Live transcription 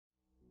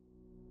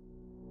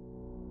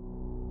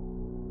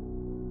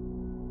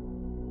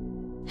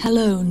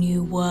Hello,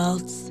 new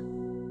worlds.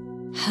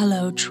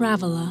 Hello,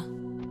 traveler.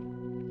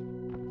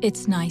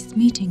 It's nice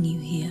meeting you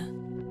here.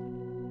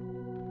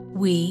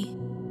 We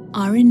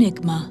are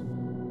Enigma.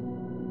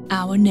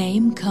 Our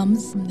name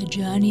comes from the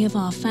journey of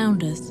our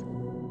founders,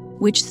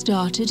 which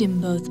started in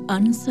both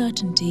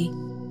uncertainty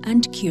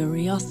and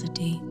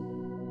curiosity.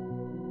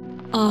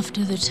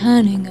 After the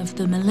turning of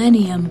the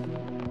millennium,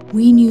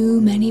 we knew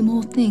many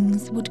more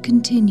things would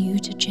continue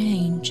to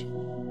change.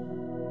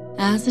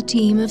 As a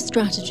team of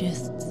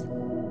strategists,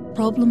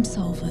 problem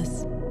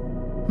solvers,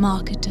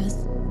 marketers,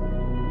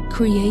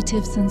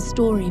 creatives and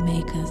story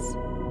makers,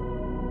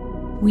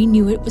 we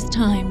knew it was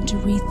time to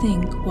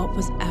rethink what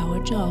was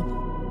our job.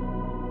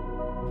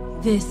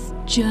 This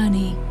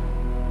journey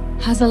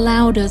has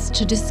allowed us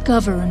to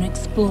discover and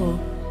explore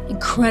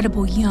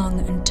incredible young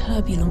and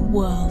turbulent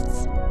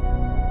worlds,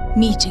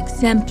 meet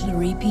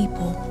exemplary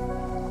people,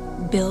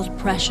 build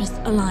precious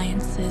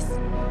alliances,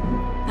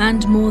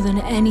 and more than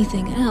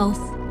anything else,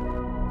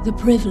 the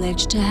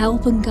privilege to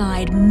help and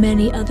guide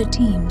many other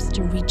teams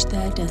to reach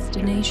their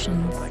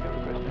destinations.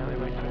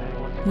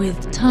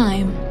 With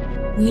time,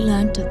 we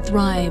learned to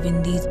thrive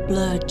in these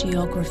blurred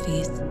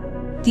geographies,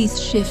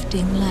 these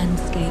shifting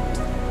landscapes,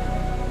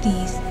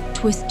 these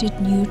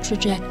twisted new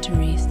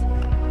trajectories.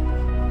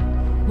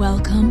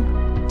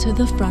 Welcome to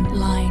the front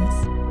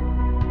lines.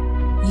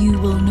 You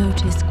will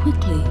notice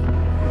quickly,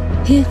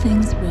 here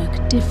things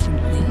work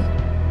differently.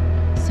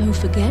 So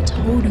forget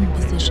holding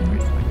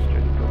positions,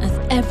 as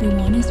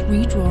everyone is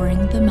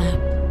redrawing the map.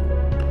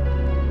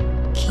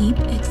 Keep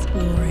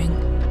exploring,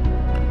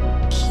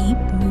 keep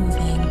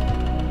moving,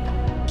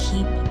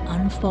 keep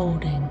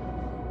unfolding.